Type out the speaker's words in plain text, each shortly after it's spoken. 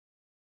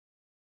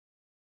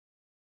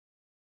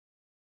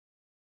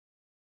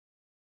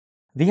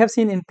We have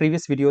seen in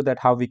previous video that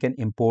how we can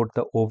import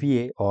the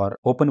OVA or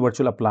Open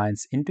Virtual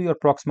Appliance into your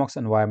Proxmox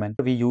environment.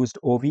 We used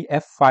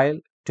OVF file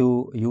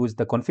to use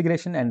the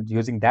configuration, and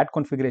using that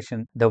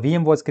configuration the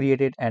VM was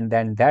created, and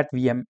then that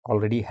VM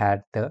already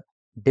had the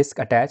disk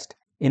attached.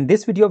 In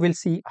this video we'll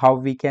see how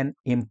we can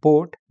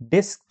import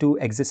disk to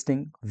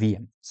existing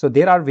VM. So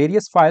there are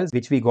various files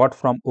which we got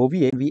from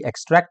OVA, we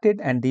extracted,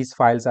 and these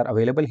files are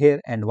available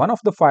here, and one of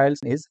the files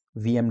is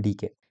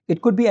VMDK.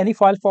 It could be any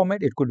file format,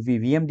 it could be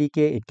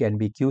VMDK, it can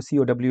be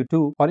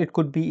QCOW2, or it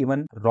could be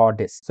even raw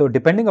disk. So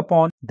depending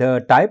upon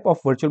the type of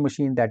virtual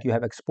machine that you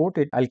have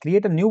exported, I'll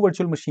create a new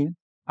virtual machine.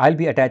 I'll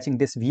be attaching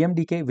this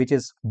VMDK which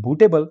is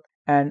bootable,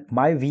 and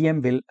my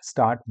VM will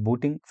start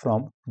booting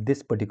from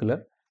this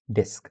particular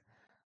disk.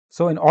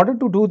 So in order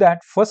to do that,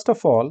 first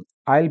of all,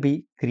 I'll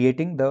be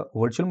creating the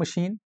virtual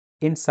machine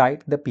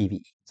inside the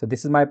PVE. So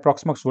this is my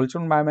Proxmox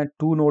virtual environment,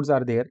 2 nodes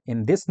are there.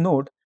 In this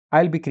node,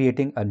 I'll be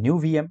creating a new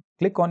VM.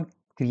 Click on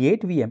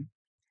create VM,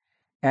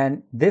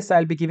 and this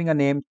I'll be giving a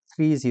name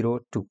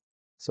 302.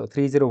 So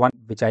 301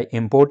 which I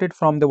imported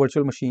from the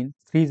virtual machine,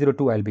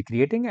 302 I'll be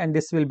creating, and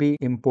this will be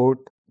import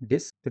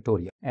disk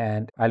tutorial,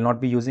 and I'll not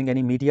be using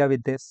any media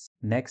with this.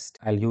 Next,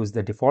 I'll use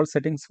the default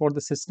settings for the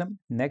system.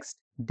 Next,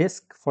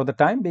 disk, for the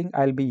time being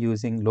I'll be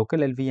using local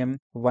LVM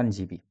 1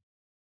 GB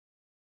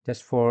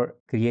just for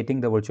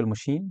creating the virtual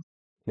machine.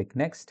 Click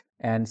next,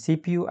 and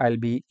CPU I'll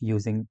be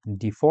using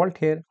default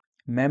here.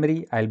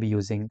 Memory I'll be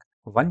using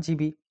 1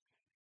 GB,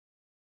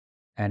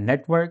 and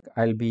network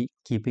I'll be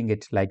keeping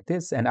it like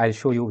this, and I'll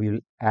show you, we'll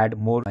add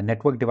more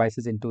network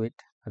devices into it.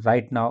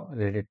 Right now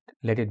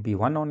let it be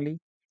one only.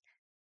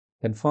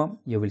 Confirm.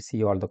 You will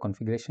see all the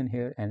configuration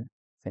here, and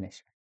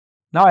finish.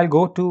 Now I'll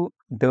go to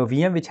the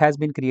VM which has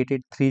been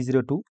created,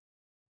 302.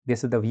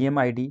 This is the VM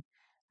ID,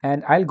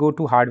 and I'll go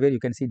to hardware. You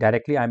can see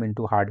directly I'm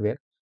into hardware.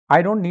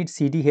 I don't need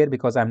CD here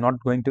because I'm not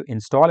going to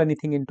install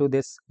anything into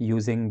this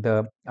using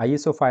the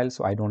ISO file,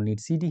 so I don't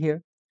need CD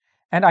here.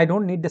 And I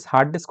don't need this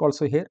hard disk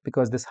also here,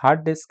 because this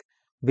hard disk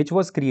which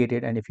was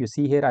created, and if you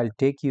see here, I'll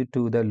take you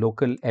to the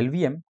local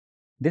LVM.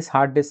 This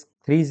hard disk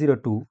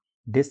 302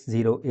 disk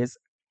 0 is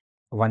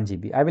 1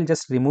 GB. I will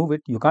just remove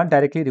it. You can't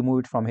directly remove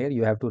it from here.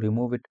 You have to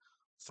remove it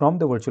from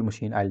the virtual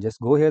machine. I'll just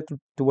go here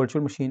to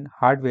virtual machine,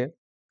 hardware.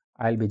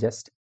 I'll be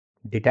just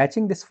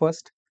detaching this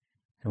first.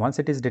 And once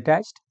it is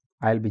detached,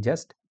 I'll be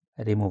just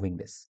removing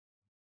this.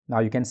 Now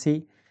you can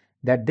see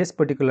that this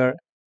particular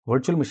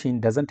virtual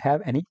machine doesn't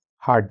have any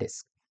hard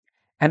disk.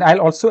 And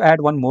I'll also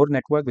add one more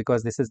network,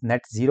 because this is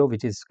net 0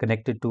 which is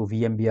connected to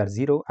VMBR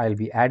 0. I'll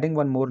be adding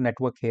one more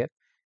network here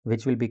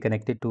which will be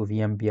connected to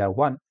VMBR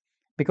 1,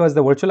 because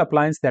the virtual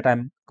appliance that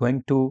I'm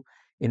going to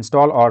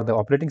install, or the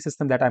operating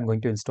system that I'm going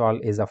to install,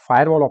 is a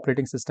firewall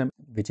operating system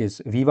which is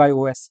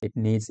VYOS. It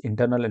needs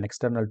internal and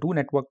external 2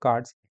 network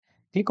cards.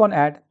 Click on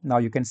add. Now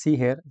you can see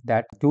here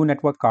that 2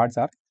 network cards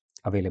are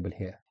available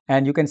here,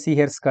 and you can see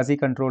here SCSI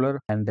controller,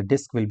 and the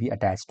disk will be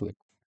attached to it.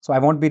 So I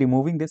won't be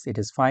removing this, it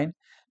is fine.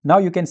 Now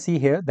you can see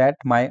here that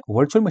my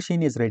virtual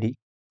machine is ready.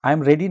 I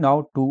am ready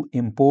now to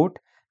import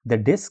the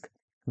disk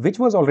which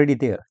was already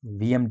there,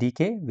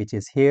 VMDK, which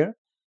is here.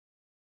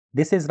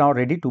 This is now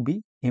ready to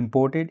be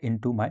imported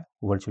into my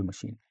virtual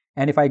machine.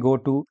 And if I go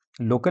to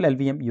local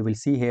LVM, you will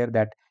see here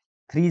that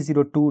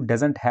 302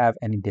 doesn't have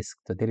any disk.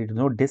 So there is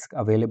no disk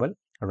available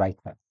right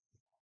now.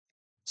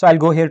 So I'll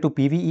go here to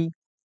PVE,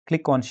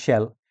 click on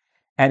shell,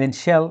 and in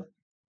shell,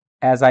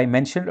 as I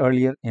mentioned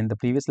earlier in the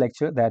previous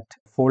lecture, that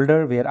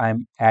folder where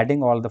I'm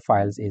adding all the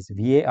files is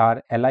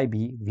var lib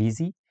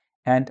vz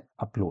and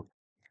upload.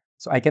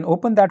 So I can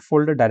open that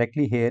folder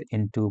directly here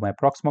into my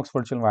Proxmox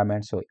virtual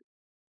environment. So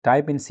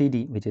type in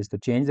cd, which is to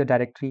change the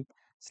directory,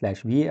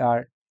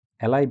 /var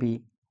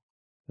lib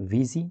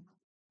vz,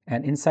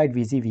 and inside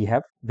vz we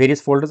have various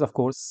folders. Of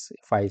course,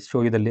 if I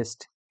show you the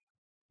list,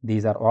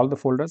 these are all the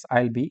folders.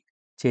 I'll be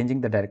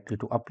changing the directory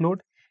to upload,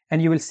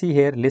 and you will see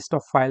here list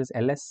of files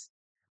ls.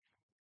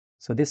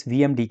 So this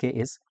VMDK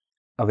is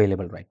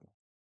available right now.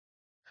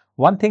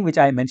 One thing which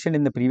I mentioned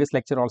in the previous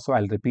lecture also,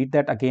 I'll repeat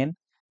that again.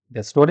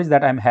 The storage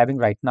that I'm having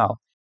right now,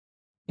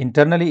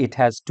 internally it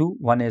has two.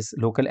 One is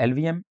local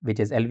LVM, which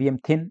is LVM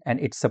thin, and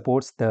it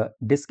supports the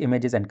disk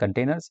images and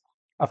containers.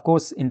 Of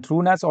course, in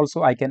TrueNAS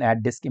also I can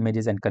add disk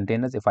images and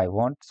containers if I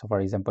want. So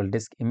for example,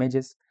 disk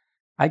images,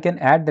 I can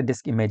add the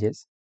disk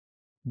images,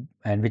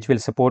 and which will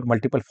support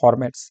multiple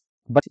formats.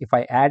 But if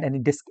I add any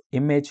disk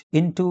image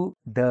into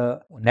the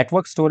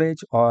network storage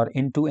or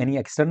into any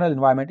external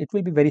environment, it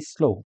will be very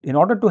slow. In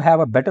order to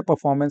have a better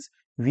performance,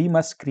 we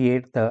must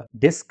create the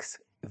disks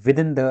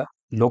within the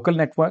local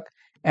network.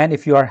 And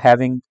if you are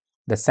having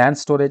the SAN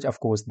storage, of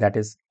course, that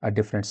is a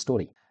different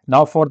story.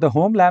 Now for the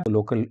home lab,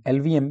 local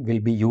LVM will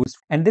be used,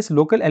 and this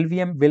local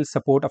LVM will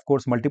support, of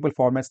course, multiple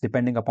formats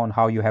depending upon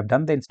how you have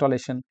done the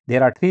installation.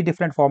 There are 3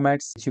 different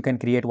formats which you can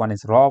create. One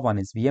is RAW, one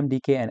is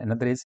VMDK, and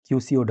another is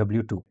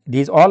QCOW2.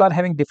 These all are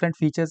having different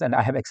features, and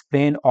I have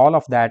explained all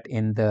of that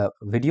in the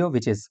video,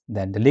 which is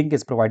then the link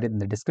is provided in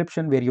the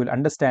description, where you will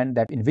understand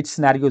that in which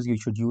scenarios you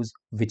should use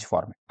which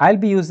format. I'll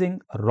be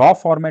using RAW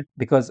format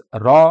because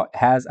RAW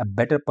has a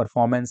better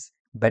performance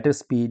better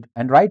speed.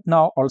 And right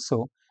now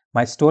also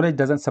my storage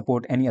doesn't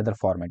support any other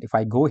format. If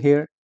I go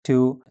here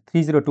to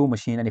 302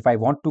 machine and if I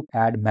want to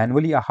add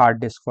manually a hard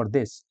disk for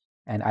this,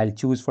 and I'll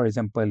choose for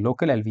example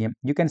local LVM,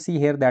 you can see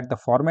here that the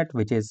format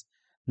which is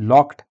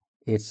locked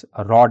is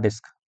a raw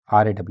disk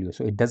RAW.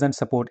 So it doesn't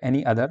support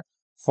any other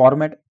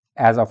format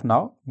as of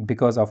now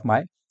because of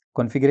my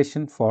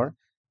configuration for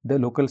the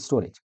local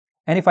storage.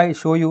 And if I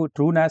show you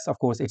TrueNAS, of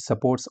course, it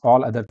supports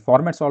all other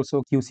formats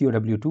also,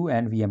 QCOW2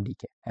 and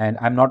VMDK. And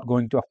I'm not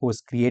going to, of course,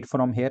 create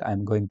from here.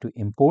 I'm going to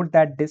import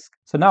that disk.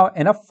 So now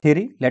enough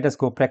theory. Let us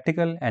go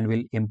practical and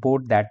we'll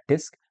import that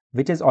disk,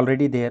 which is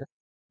already there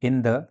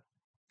in the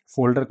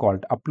folder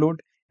called upload.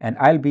 And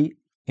I'll be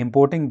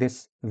importing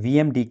this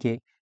VMDK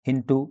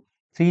into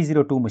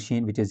 302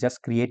 machine, which is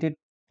just created.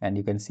 And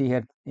you can see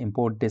here,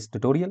 import this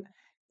tutorial.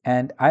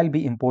 And I'll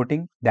be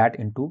importing that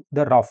into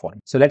the raw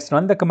format. So let's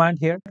run the command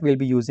here. We'll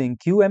be using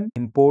qm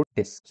import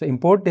disk. So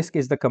import disk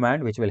is the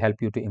command which will help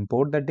you to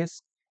import the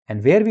disk.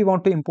 And where we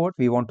want to import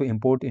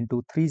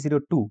into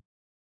 302,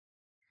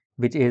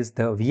 which is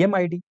the VM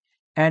ID.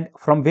 And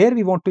from where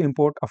we want to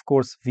import, of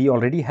course, we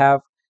already have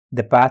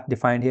the path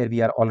defined here.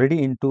 We are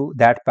already into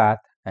that path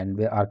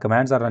and our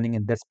commands are running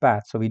in this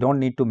path. So we don't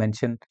need to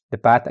mention the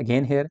path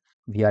again here.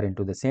 We are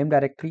into the same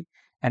directory.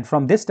 And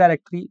from this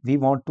directory, we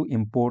want to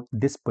import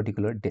this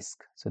particular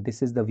disk. So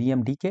this is the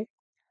VMDK.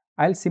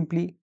 I'll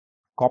simply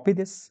copy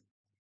this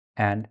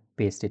and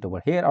paste it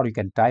over here, or you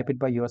can type it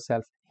by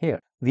yourself here.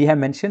 We have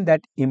mentioned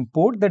that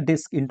import the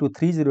disk into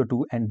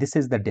 302 and this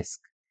is the disk.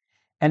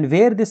 And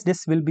where this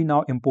disk will be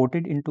now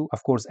imported into,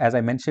 of course, as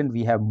I mentioned,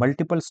 we have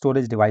multiple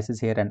storage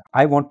devices here and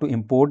I want to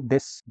import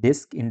this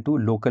disk into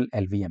local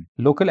LVM.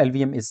 Local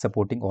LVM is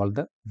supporting all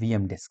the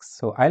VM disks.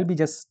 So I'll be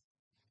just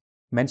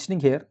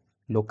mentioning here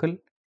local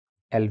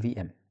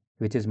LVM,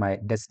 which is my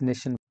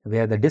destination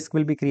where the disk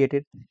will be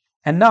created.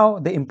 And now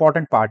the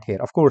important part here,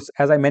 of course,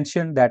 as I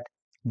mentioned that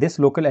this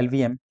local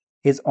LVM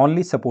is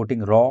only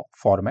supporting raw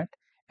format.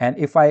 And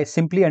if I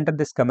simply enter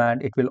this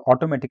command, it will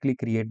automatically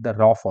create the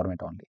raw format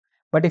only.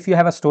 But if you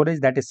have a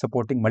storage that is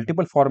supporting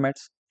multiple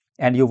formats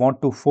and you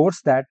want to force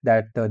that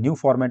the new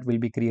format will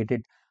be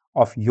created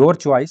of your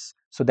choice,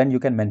 so then you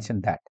can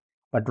mention that.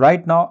 But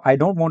right now, I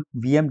don't want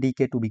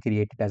VMDK to be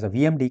created as a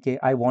VMDK.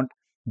 I want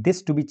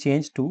this to be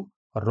changed to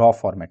raw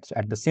format. So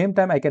at the same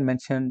time, I can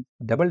mention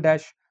double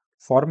dash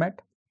format.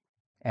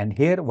 And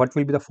here, what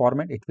will be the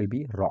format? It will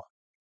be raw.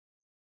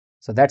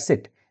 So that's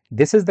it.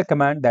 This is the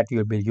command that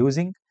you'll be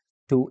using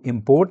to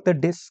import the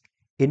disk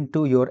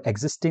into your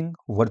existing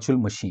virtual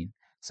machine.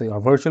 So your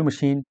virtual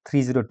machine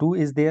 302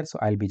 is there. So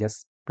I'll be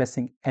just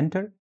pressing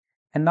enter.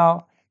 And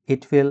now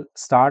it will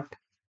start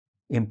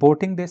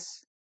importing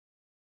this.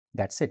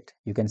 That's it.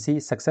 You can see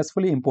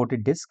successfully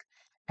imported disk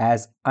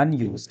as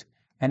unused.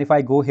 And if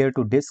I go here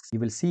to disks, you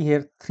will see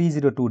here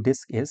 302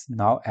 disk is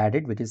now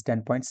added, which is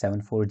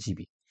 10.74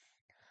 GB.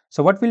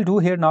 So what we'll do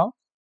here now,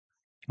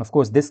 of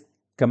course, this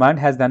command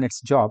has done its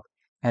job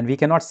and we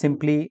cannot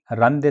simply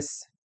run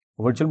this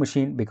virtual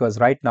machine because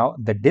right now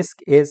the disk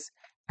is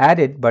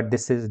added, but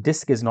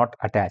disk is not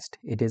attached.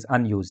 It is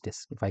unused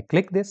disk. If I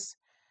click this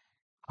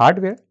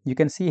hardware, you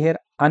can see here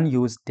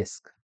unused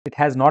disk. It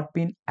has not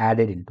been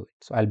added into it.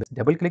 So I'll be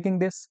double clicking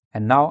this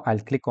and now I'll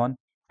click on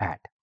add.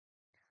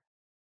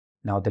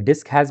 Now the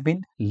disk has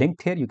been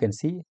linked here. You can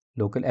see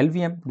local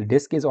LVM, the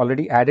disk is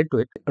already added to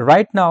it.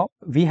 Right now,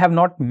 we have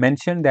not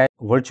mentioned that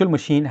virtual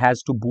machine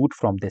has to boot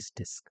from this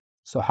disk.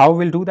 So how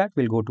we'll do that?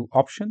 We'll go to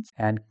options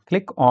and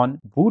click on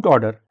boot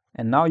order.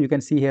 And now you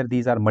can see here,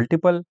 these are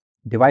multiple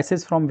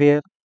devices from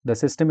where the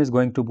system is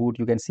going to boot.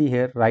 You can see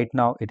here right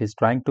now, it is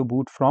trying to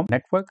boot from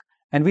network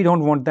and we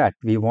don't want that.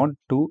 We want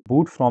to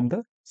boot from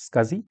the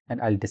SCSI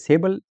and I'll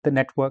disable the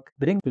network,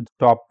 bring to the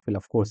top. Will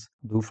of course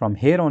do from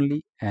here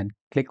only and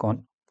click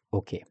on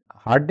OK.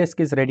 Hard disk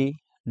is ready.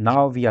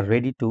 Now we are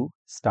ready to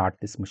start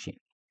this machine.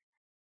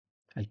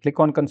 I'll click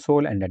on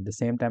console and at the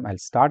same time I'll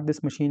start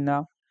this machine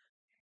now.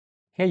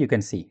 Here you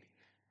can see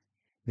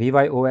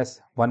VYOS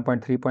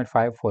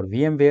 1.3.5 for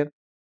VMware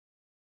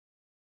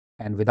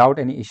and without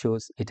any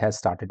issues it has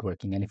started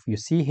working. And if you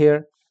see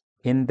here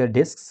in the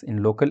disks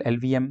in local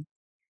LVM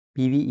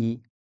PVE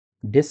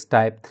disk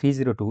type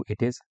 302,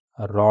 it is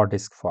a raw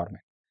disk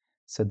format.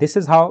 So this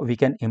is how we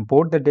can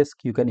import the disk.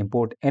 You can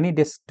import any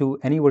disk to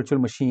any virtual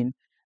machine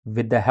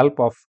with the help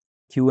of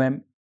qm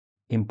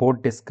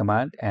import disk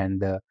command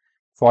and the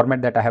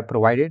format that I have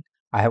provided.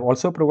 I have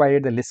also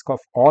provided the list of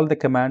all the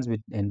commands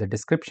in the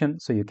description,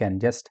 so you can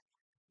just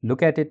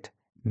look at it.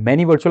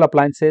 Many virtual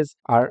appliances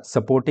are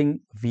supporting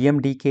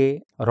VMDK,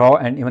 RAW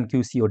and even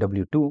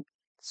QCOW2.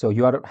 So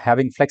you are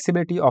having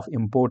flexibility of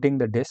importing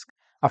the disk.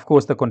 Of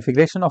course, the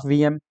configuration of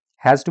VM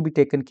has to be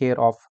taken care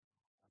of.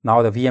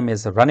 Now the VM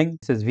is running.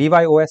 This is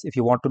VYOS. If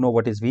you want to know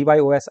what is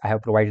VYOS, I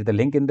have provided the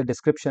link in the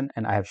description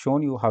and I have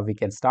shown you how we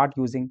can start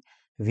using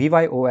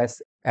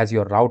VYOS as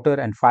your router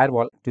and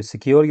firewall to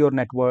secure your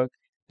network.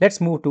 Let's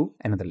move to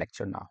another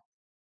lecture now.